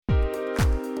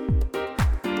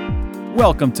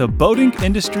Welcome to Boating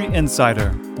Industry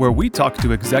Insider, where we talk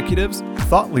to executives,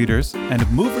 thought leaders, and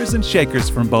movers and shakers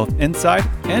from both inside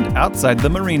and outside the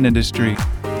marine industry.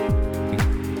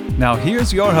 Now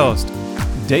here's your host,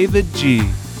 David G.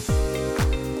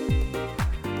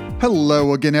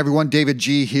 Hello again, everyone. David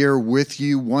G. here with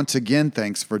you once again.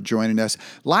 Thanks for joining us.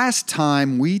 Last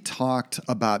time we talked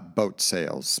about boat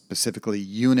sales, specifically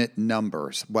unit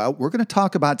numbers. Well, we're going to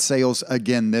talk about sales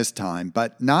again this time,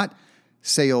 but not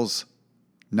sales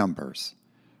numbers.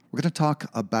 We're going to talk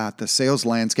about the sales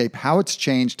landscape, how it's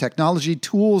changed, technology,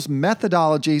 tools,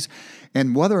 methodologies,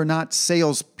 and whether or not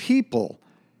salespeople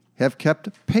have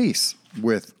kept pace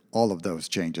with all of those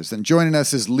changes. And joining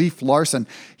us is Lief Larson.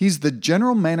 He's the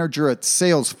general manager at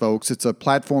Sales Folks. It's a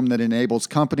platform that enables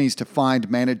companies to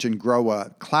find, manage, and grow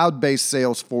a cloud-based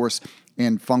sales force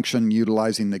and function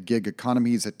utilizing the gig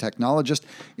economy. He's a technologist,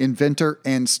 inventor,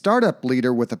 and startup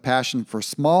leader with a passion for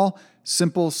small,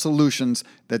 simple solutions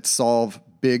that solve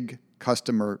big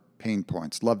customer pain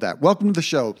points. Love that. Welcome to the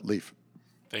show, Lief.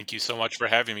 Thank you so much for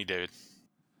having me, David.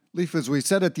 Lief, as we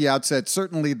said at the outset,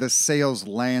 certainly the sales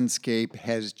landscape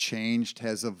has changed,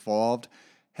 has evolved.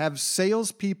 Have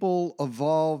salespeople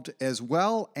evolved as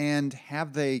well? And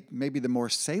have they, maybe the more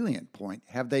salient point,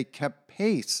 have they kept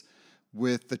pace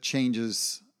with the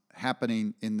changes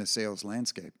happening in the sales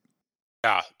landscape?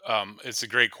 Yeah, it's a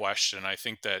great question. I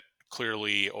think that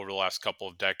clearly over the last couple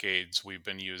of decades, we've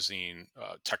been using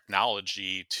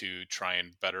technology to try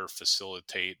and better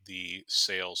facilitate the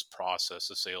sales process,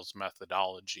 the sales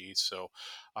methodology. So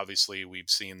obviously we've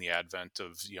seen the advent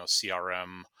of,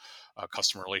 CRM,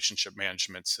 customer relationship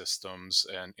management systems,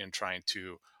 and in trying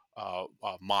to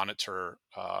monitor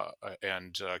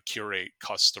and curate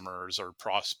customers or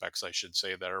prospects, I should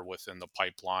say, that are within the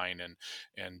pipeline,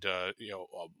 and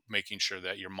making sure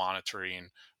that you're monitoring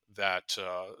that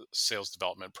sales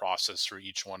development process through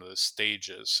each one of the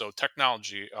stages. So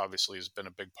technology obviously has been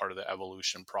a big part of the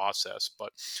evolution process,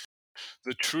 but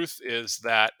the truth is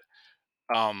that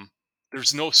um,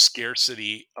 there's no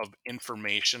scarcity of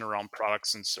information around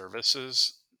products and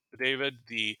services, David.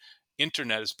 The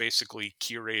internet has basically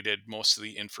curated most of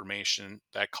the information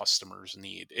that customers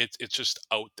need. It's just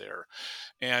out there.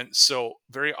 And so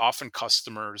very often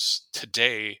customers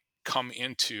today come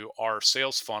into our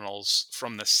sales funnels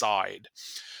from the side.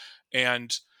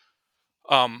 And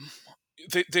um,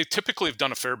 they typically have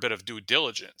done a fair bit of due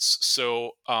diligence.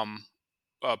 So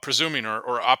presuming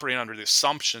or operating under the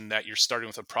assumption that you're starting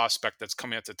with a prospect that's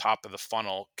coming at the top of the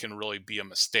funnel can really be a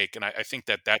mistake. And I think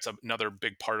that that's another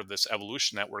big part of this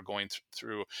evolution that we're going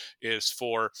through is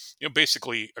for,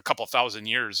 basically a couple thousand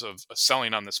years of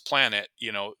selling on this planet,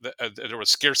 there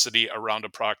was scarcity around a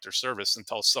product or service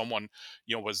until someone,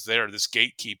 was there, this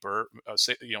gatekeeper,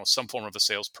 some form of a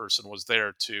salesperson was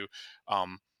there to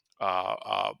um,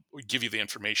 give you the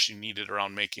information you needed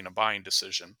around making a buying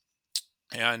decision.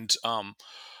 And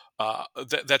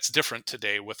that's different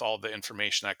today with all the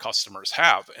information that customers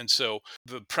have. And so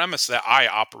the premise that I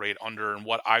operate under and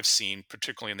what I've seen,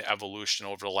 particularly in the evolution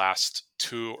over the last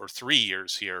 2 or 3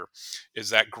 years here, is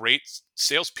that great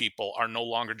salespeople are no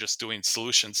longer just doing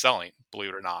solution selling,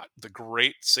 believe it or not. The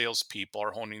great salespeople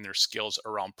are honing their skills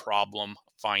around problem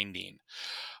finding.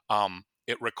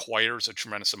 It requires a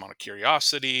tremendous amount of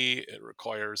curiosity. It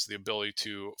requires the ability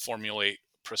to formulate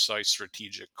precise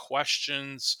strategic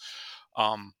questions.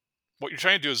 Um, what you're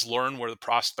trying to do is learn where the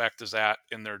prospect is at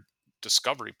in their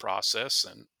discovery process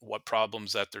and what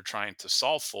problems that they're trying to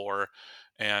solve for,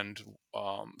 and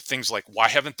things like why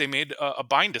haven't they made a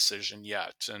buying decision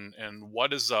yet, and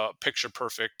what does a picture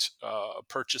perfect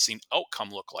purchasing outcome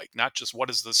look like? Not just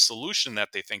what is the solution that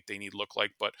they think they need look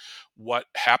like, but what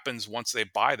happens once they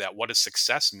buy that? What does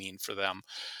success mean for them?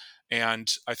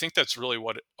 And I think that's really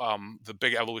what the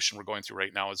big evolution we're going through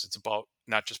right now is. It's about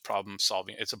not just problem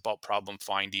solving, it's about problem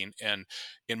finding. And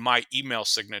in my email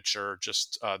signature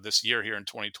just this year here in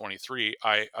 2023,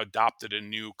 I adopted a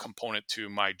new component to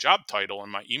my job title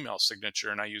and my email signature,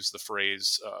 and I use the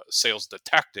phrase sales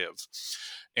detective.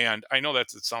 And I know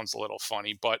that it sounds a little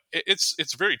funny, but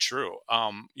it's very true.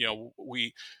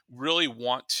 We really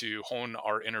want to hone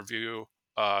our interview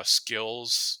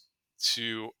skills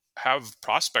to have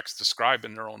prospects describe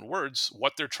in their own words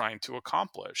what they're trying to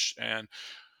accomplish, and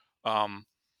um,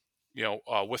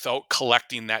 without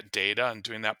collecting that data and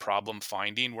doing that problem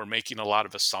finding, we're making a lot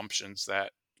of assumptions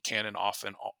that can and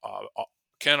often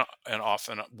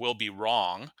will be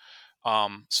wrong.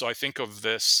 So I think of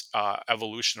this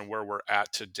evolution of where we're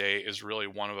at today is really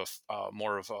one of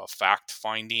more of a fact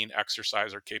finding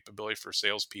exercise or capability for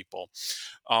salespeople.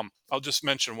 I'll just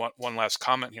mention one last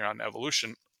comment here on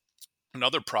evolution.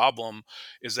 Another problem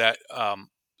is that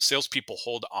salespeople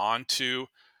hold on to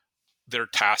their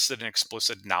tacit and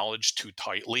explicit knowledge too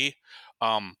tightly.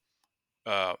 Um,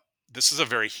 uh, this is a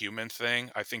very human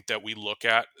thing. I think that we look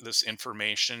at this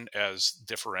information as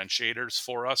differentiators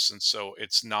for us, and so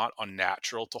it's not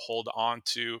unnatural to hold on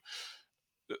to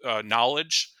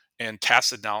knowledge. And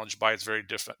tacit knowledge, by its very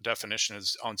definition,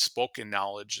 is unspoken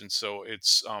knowledge, and so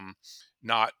it's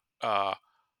not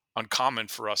uncommon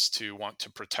for us to want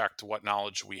to protect what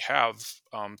knowledge we have,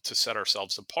 to set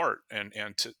ourselves apart, and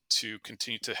to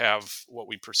continue to have what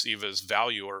we perceive as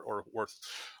value, or worth,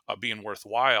 being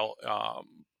worthwhile.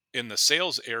 In the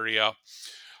sales area,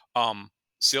 um,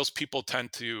 salespeople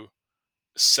tend to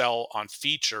sell on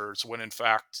features when in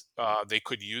fact they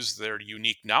could use their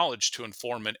unique knowledge to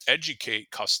inform and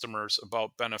educate customers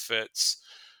about benefits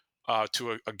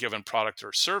to a given product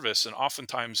or service. And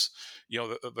oftentimes,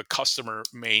 the customer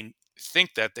may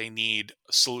think that they need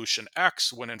solution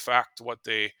X when in fact what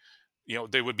they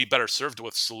would be better served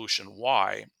with solution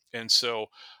Y. And so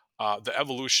the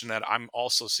evolution that I'm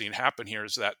also seeing happen here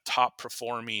is that top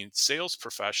performing sales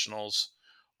professionals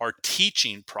are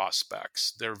teaching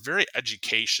prospects. They're very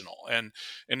educational, and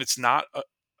it's not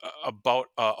about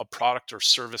a product or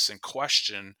service in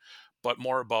question, but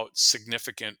more about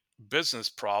significant business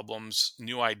problems,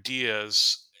 new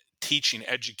ideas, teaching,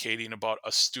 educating about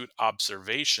astute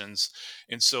observations.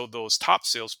 And so those top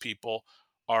salespeople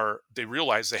they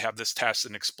realize they have this tacit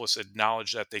and explicit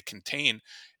knowledge that they contain,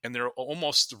 and they're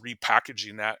almost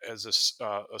repackaging that as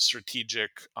a strategic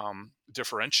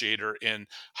differentiator in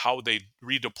how they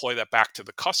redeploy that back to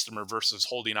the customer versus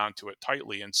holding on to it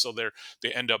tightly. And so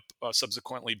they end up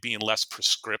subsequently being less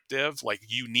prescriptive, like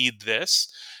you need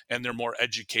this, and they're more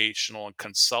educational and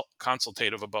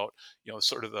consultative about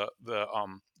sort of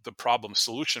the problem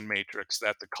solution matrix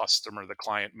that the customer, the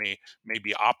client may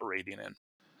be operating in.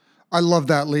 I love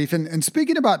that, Leaf. And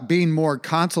speaking about being more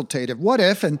consultative, what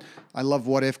if, and I love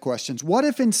what if questions, what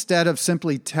if instead of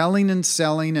simply telling and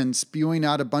selling and spewing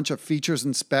out a bunch of features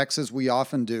and specs as we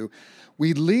often do,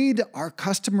 we lead our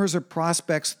customers or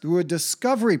prospects through a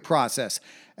discovery process,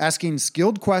 asking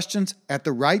skilled questions at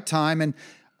the right time and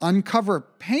uncover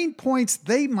pain points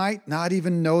they might not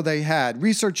even know they had.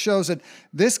 Research shows that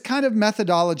this kind of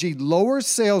methodology lowers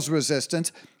sales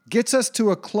resistance, gets us to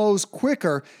a close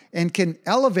quicker, and can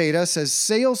elevate us as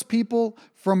salespeople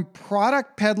from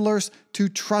product peddlers to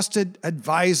trusted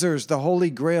advisors, the holy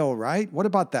grail, right? What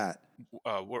about that?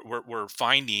 We're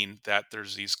finding that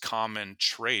there's these common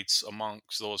traits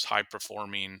amongst those high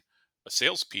performing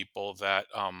salespeople that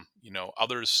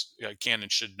others can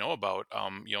and should know about.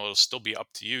 It'll still be up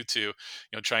to you to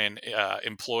try and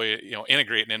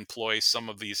integrate and employ some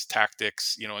of these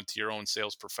tactics into your own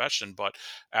sales profession. But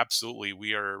absolutely,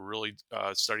 we are really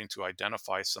starting to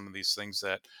identify some of these things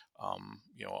that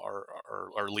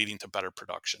are leading to better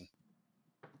production.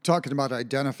 Talking about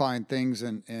identifying things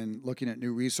and looking at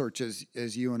new research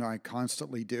as you and I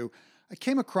constantly do, I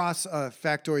came across a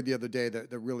factoid the other day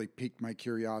that really piqued my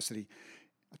curiosity.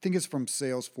 I think it's from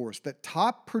Salesforce that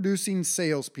top producing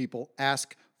salespeople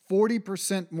ask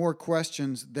 40% more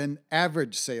questions than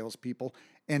average salespeople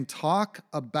and talk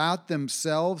about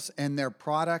themselves and their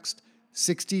products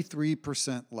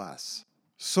 63% less.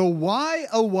 So why,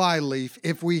 oh why, Leaf,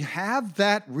 if we have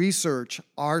that research,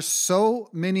 are so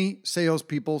many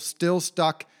salespeople still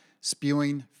stuck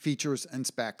spewing features and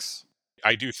specs?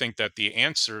 I do think that the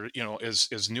answer, is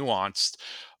nuanced.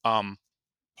 Um,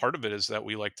 Part of it is that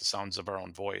we like the sounds of our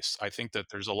own voice. I think that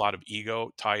there's a lot of ego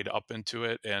tied up into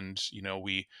it, and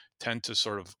we tend to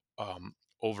sort of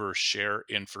overshare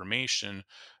information,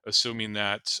 assuming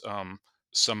that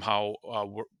somehow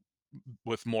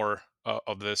with more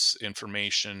of this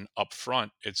information up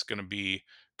front, it's going to be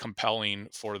compelling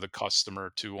for the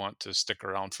customer to want to stick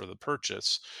around for the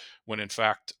purchase. When in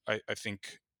fact, I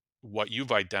think what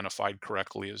you've identified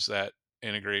correctly is that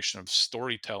integration of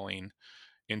storytelling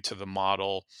into the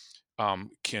model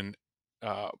can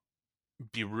uh,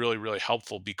 be really, really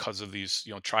helpful because of these,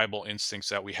 tribal instincts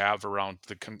that we have around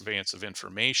the conveyance of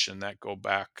information that go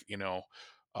back,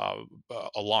 uh,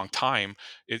 a long time.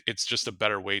 It's just a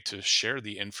better way to share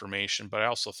the information. But I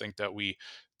also think that we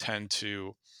tend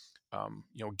to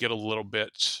get a little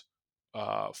bit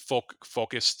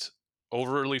focused,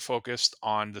 overly focused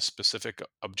on the specific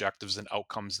objectives and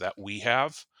outcomes that we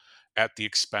have at the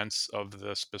expense of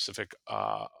the specific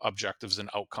objectives and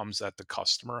outcomes that the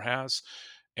customer has.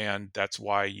 And that's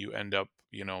why you end up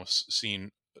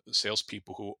seeing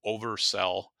salespeople who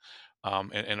oversell,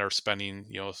 and are spending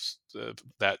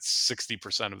that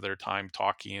 60% of their time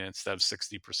talking instead of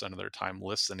 60% of their time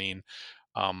listening.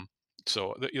 Um,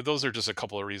 so those are just a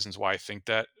couple of reasons why I think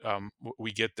that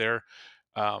we get there.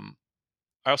 Um,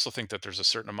 I also think that there's a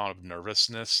certain amount of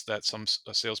nervousness that some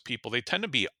salespeople, they tend to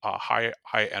be high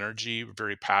energy,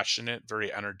 very passionate,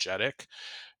 very energetic,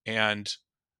 and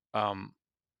um,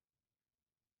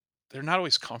 they're not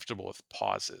always comfortable with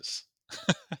pauses.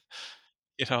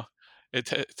 You know, it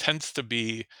tends to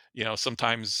be,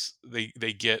 sometimes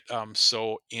they get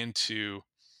so into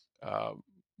uh,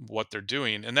 what they're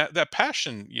doing, and that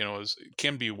passion,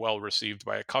 can be well received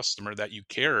by a customer, that you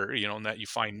care, and that you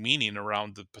find meaning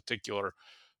around the particular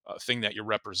thing that you're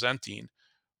representing.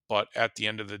 But at the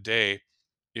end of the day,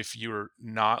 if you're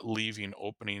not leaving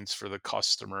openings for the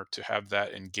customer to have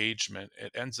that engagement,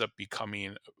 it ends up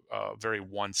becoming a very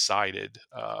one-sided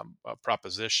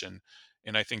proposition.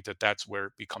 And I think that that's where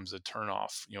it becomes a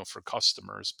turnoff, for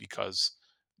customers, because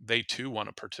they too want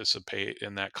to participate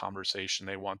in that conversation.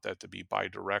 They want that to be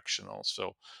bi-directional.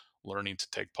 So learning to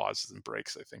take pauses and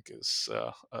breaks, I think, is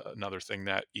another thing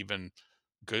that even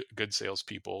good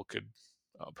salespeople could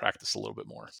practice a little bit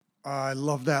more. I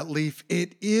love that, Leaf.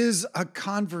 It is a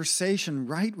conversation,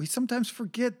 right? We sometimes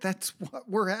forget that's what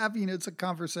we're having. It's a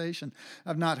conversation.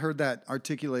 I've not heard that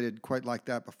articulated quite like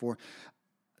that before.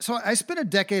 So I spent a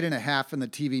decade and a half in the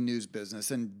TV news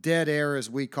business, and dead air, as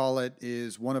we call it,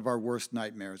 is one of our worst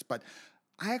nightmares. But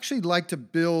I actually like to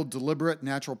build deliberate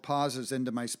natural pauses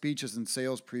into my speeches and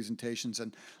sales presentations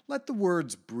and let the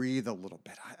words breathe a little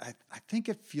bit. I think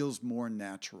it feels more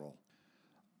natural.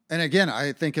 And again,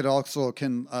 I think it also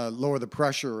can lower the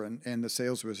pressure and the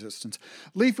sales resistance.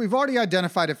 Leaf, we've already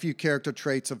identified a few character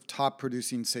traits of top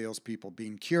producing salespeople: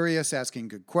 being curious, asking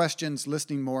good questions,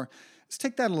 listening more. Let's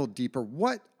take that a little deeper.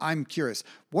 I'm curious,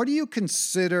 what do you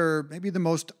consider maybe the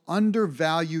most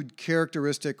undervalued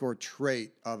characteristic or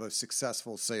trait of a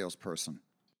successful salesperson?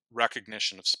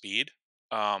 Recognition of speed.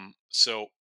 So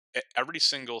every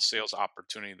single sales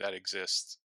opportunity that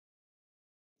exists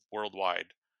worldwide,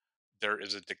 there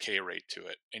is a decay rate to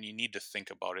it, and you need to think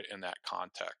about it in that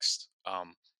context.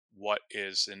 What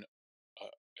is an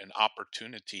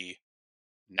opportunity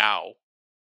now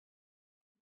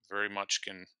very much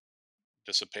can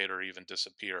dissipate or even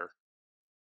disappear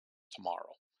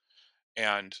tomorrow,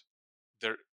 and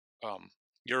there, um,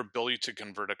 your ability to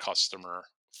convert a customer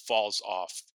falls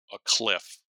off a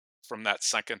cliff from that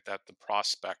second that the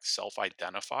prospect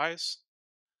self-identifies.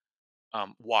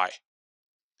 Why?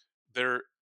 There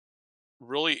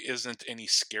really isn't any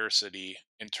scarcity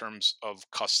in terms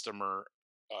of customer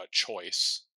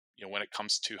choice, when it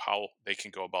comes to how they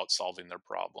can go about solving their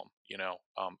problem.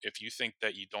 If you think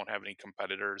that you don't have any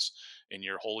competitors and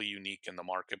you're wholly unique in the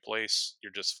marketplace,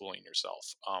 you're just fooling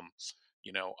yourself.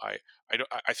 you know i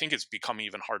I think it's become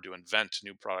even hard to invent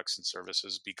new products and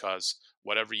services, because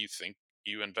whatever you think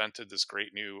you invented, this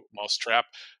great new mousetrap,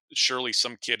 surely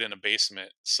some kid in a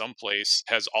basement someplace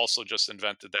has also just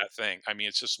invented that thing. I mean,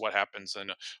 it's just what happens in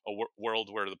a world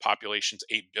where the population's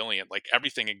 8 billion. Like,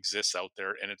 everything exists out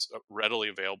there, and it's readily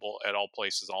available at all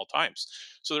places, all times.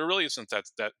 So there really isn't that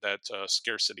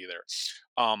scarcity there.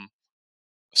 um,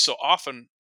 so often,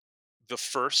 the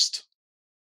first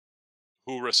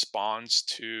who responds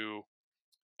to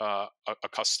a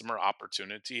customer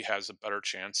opportunity has a better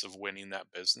chance of winning that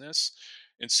business.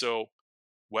 And so,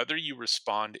 whether you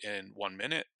respond in 1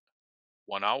 minute,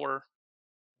 1 hour,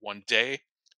 1 day,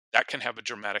 that can have a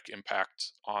dramatic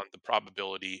impact on the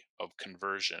probability of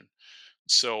conversion.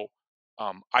 So,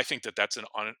 I think that that's an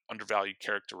undervalued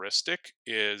characteristic,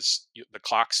 is the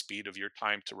clock speed of your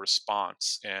time to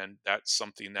response, and that's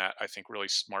something that I think really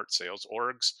smart sales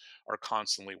orgs are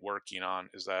constantly working on,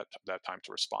 is that time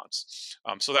to response.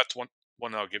 So that's one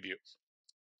that I'll give you.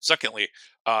 Secondly,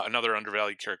 another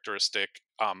undervalued characteristic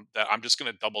that I'm just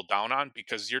going to double down on,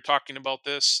 because you're talking about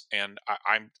this, and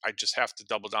I just have to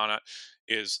double down on,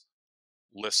 is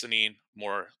listening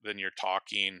more than you're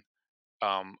talking.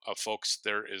 Folks,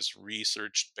 there is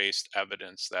research-based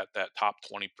evidence that top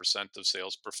 20% of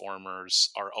sales performers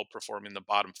are outperforming the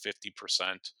bottom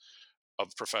 50%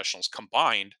 of professionals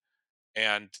combined,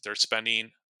 and they're spending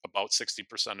about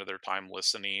 60% of their time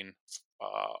listening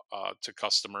to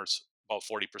customers, about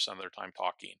 40% of their time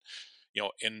talking.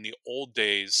 In the old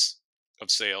days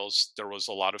of sales, there was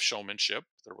a lot of showmanship,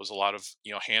 there was a lot of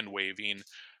hand waving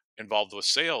involved with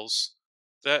sales.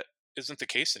 That isn't the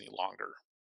case any longer.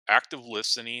 Active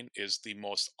listening is the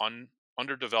most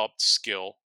underdeveloped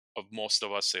skill of most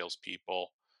of us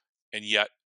salespeople, and yet,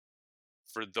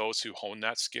 for those who hone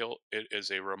that skill, it is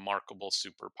a remarkable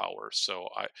superpower. So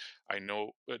I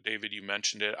know, David, you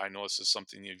mentioned it. I know this is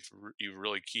something you've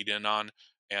really keyed in on,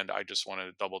 and I just wanted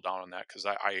to double down on that, because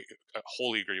I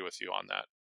wholly agree with you on that.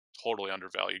 Totally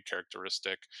undervalued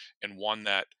characteristic, and one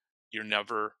that you're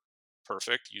never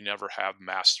perfect. You never have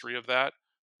mastery of that,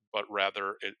 but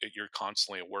rather you're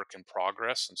constantly a work in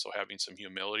progress. And so having some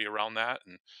humility around that,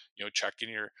 and checking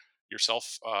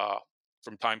yourself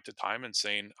from time to time and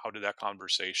saying, how did that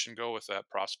conversation go with that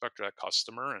prospect or that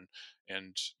customer?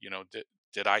 And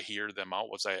did I hear them out?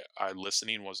 Was I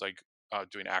listening? Was I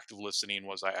doing active listening?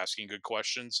 Was I asking good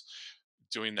questions?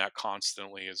 Doing that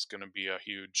constantly is going to be a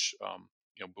huge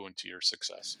boon to your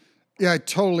success. Yeah, I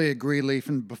totally agree, Leaf.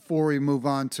 And before we move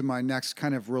on to my next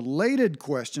kind of related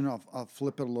question, I'll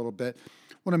flip it a little bit.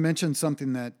 I want to mention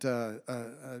something that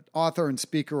author and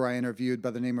speaker I interviewed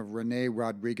by the name of Rene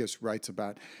Rodriguez writes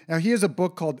about. Now, he has a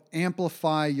book called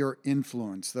Amplify Your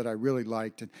Influence that I really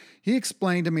liked. And he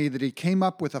explained to me that he came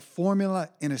up with a formula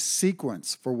in a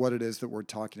sequence for what it is that we're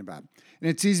talking about. And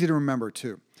it's easy to remember,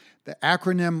 too. The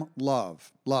acronym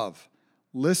LOVE.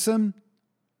 Listen,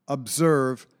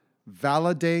 observe,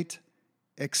 validate,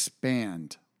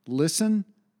 expand. Listen,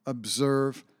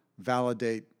 observe,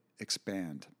 validate,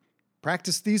 expand.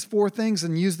 Practice these 4 things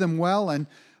and use them well, and,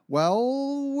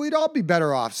 well, we'd all be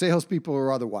better off, salespeople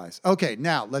or otherwise. Okay,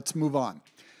 now let's move on.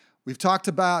 We've talked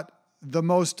about the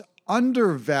most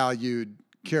undervalued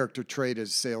character trait as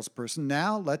a salesperson.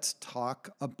 Now let's talk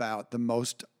about the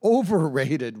most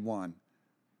overrated one.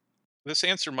 This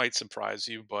answer might surprise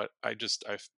you, but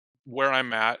where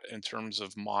I'm at in terms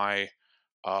of my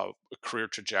uh, career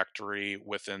trajectory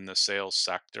within the sales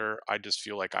sector, I just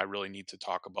feel like I really need to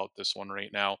talk about this one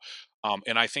right now.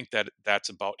 And I think that that's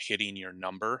about hitting your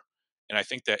number. And I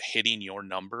think that hitting your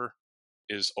number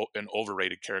is an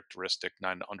overrated characteristic,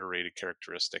 not an underrated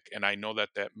characteristic. And I know that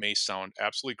that may sound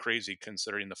absolutely crazy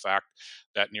considering the fact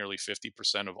that nearly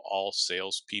 50% of all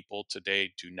salespeople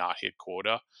today do not hit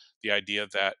quota. The idea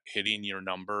that hitting your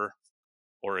number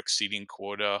or exceeding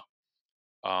quota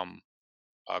um,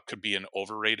 could be an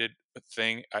overrated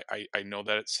thing. I know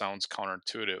that it sounds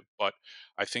counterintuitive, but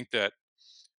I think that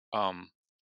um,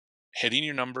 hitting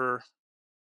your number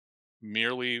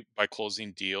merely by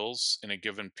closing deals in a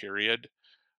given period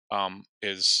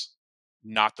is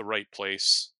not the right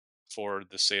place for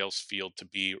the sales field to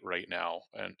be right now.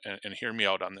 And hear me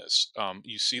out on this.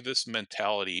 You see this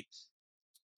mentality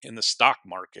in the stock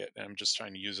market, and I'm just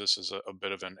trying to use this as a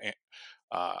bit of an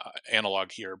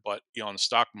analog here. But in the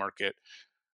stock market,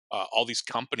 all these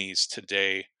companies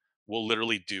today will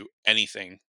literally do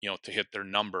anything to hit their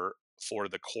number for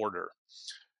the quarter.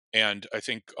 And I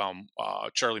think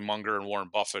Charlie Munger and Warren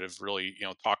Buffett have really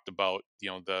talked about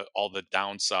the all the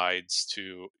downsides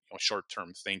to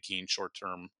short-term thinking,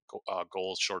 short-term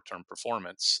goals, short-term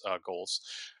performance goals.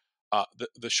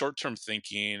 The short-term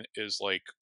thinking is like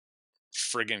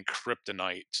friggin'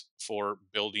 kryptonite for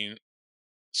building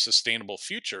sustainable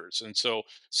futures. And so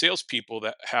salespeople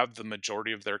that have the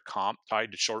majority of their comp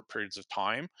tied to short periods of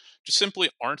time just simply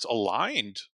aren't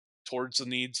aligned towards the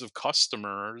needs of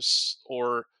customers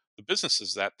or the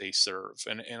businesses that they serve.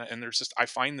 And there's just, I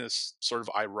find this sort of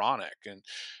ironic. And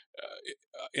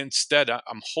instead,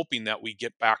 I'm hoping that we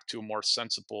get back to a more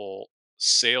sensible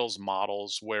sales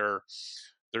models where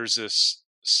there's this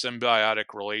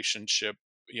symbiotic relationship,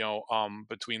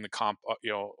 between the comp,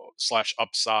 slash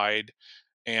upside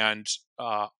and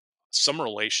some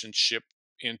relationship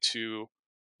into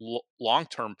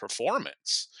long-term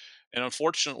performance. And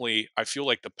unfortunately, I feel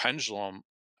like the pendulum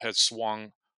has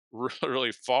swung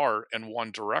really far in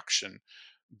one direction.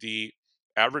 The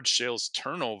average sales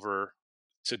turnover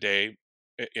today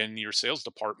in your sales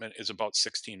department is about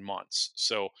 16 months.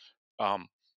 So um,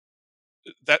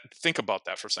 that think about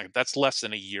that for a second. That's less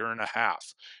than a year and a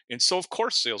half. And so, of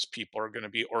course, salespeople are going to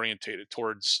be orientated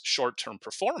towards short-term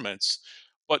performance,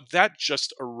 but that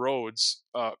just erodes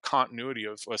continuity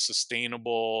of a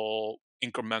sustainable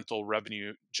incremental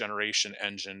revenue generation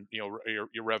engine. Your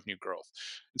revenue growth.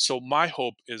 And so, my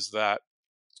hope is that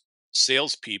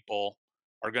salespeople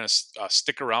are going to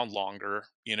stick around longer.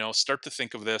 Start to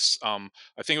think of this. I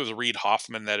think it was Reid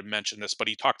Hoffman that had mentioned this, but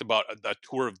he talked about the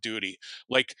tour of duty.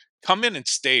 Like, come in and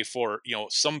stay for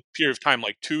some period of time,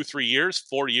 like 2, 3 years,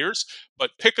 4 years,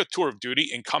 but pick a tour of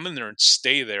duty and come in there and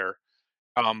stay there.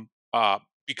 Um, uh,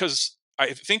 because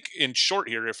I think, in short,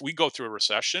 here, if we go through a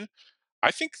recession, I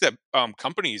think that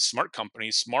companies,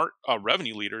 smart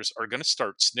revenue leaders are going to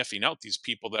start sniffing out these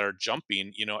people that are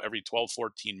jumping, every 12,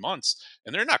 14 months,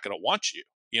 and they're not going to want you.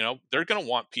 They're going to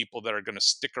want people that are going to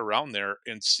stick around there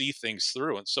and see things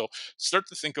through. And so start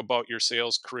to think about your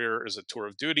sales career as a tour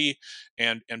of duty,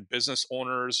 and business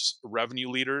owners, revenue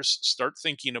leaders, start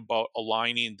thinking about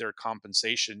aligning their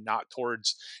compensation not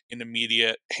towards an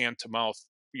immediate hand to mouth,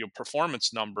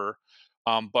 performance number,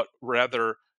 but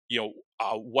rather,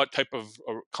 what type of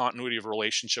continuity of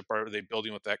relationship are they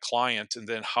building with that client, and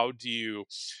then how do you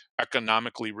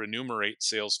economically remunerate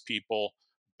salespeople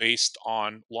based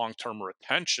on long-term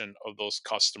retention of those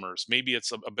customers. Maybe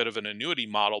it's a bit of an annuity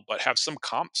model, but have some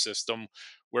comp system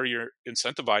where you're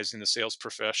incentivizing the sales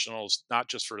professionals not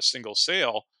just for a single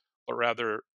sale, but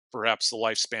rather perhaps the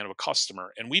lifespan of a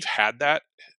customer. And we've had that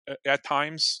at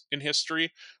times in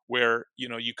history where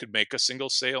you could make a single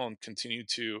sale and continue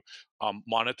to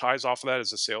monetize off of that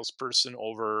as a salesperson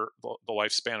over the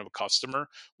lifespan of a customer.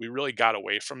 We really got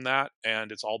away from that, and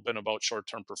it's all been about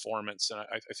short-term performance. And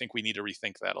I think we need to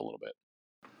rethink that a little bit.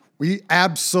 We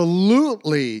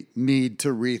absolutely need to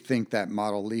rethink that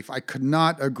model, Lief. I could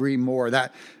not agree more.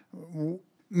 That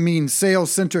means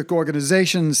sales-centric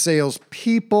organizations,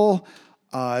 salespeople,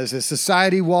 as a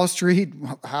society, Wall Street,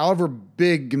 however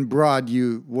big and broad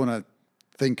you want to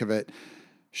think of it.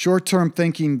 Short-term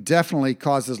thinking definitely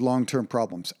causes long-term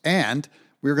problems. And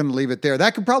we're going to leave it there.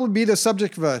 That could probably be the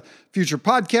subject of a future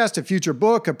podcast, a future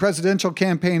book, a presidential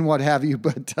campaign, what have you.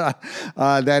 But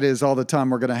that is all the time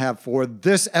we're going to have for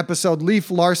this episode.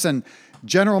 Lief Larson,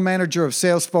 General Manager of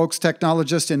Sales Folks,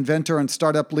 technologist, inventor, and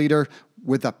startup leader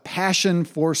with a passion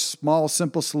for small,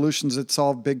 simple solutions that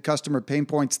solve big customer pain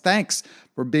points. Thanks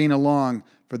for being along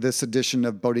for this edition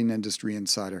of Boating Industry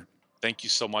Insider. Thank you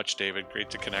so much, David. Great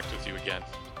to connect with you again.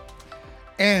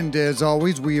 And as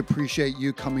always, we appreciate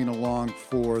you coming along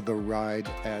for the ride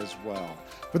as well.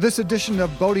 For this edition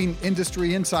of Boating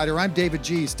Industry Insider, I'm David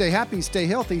G. Stay happy, stay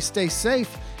healthy, stay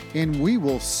safe, and we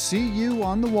will see you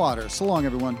on the water. So long,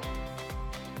 everyone.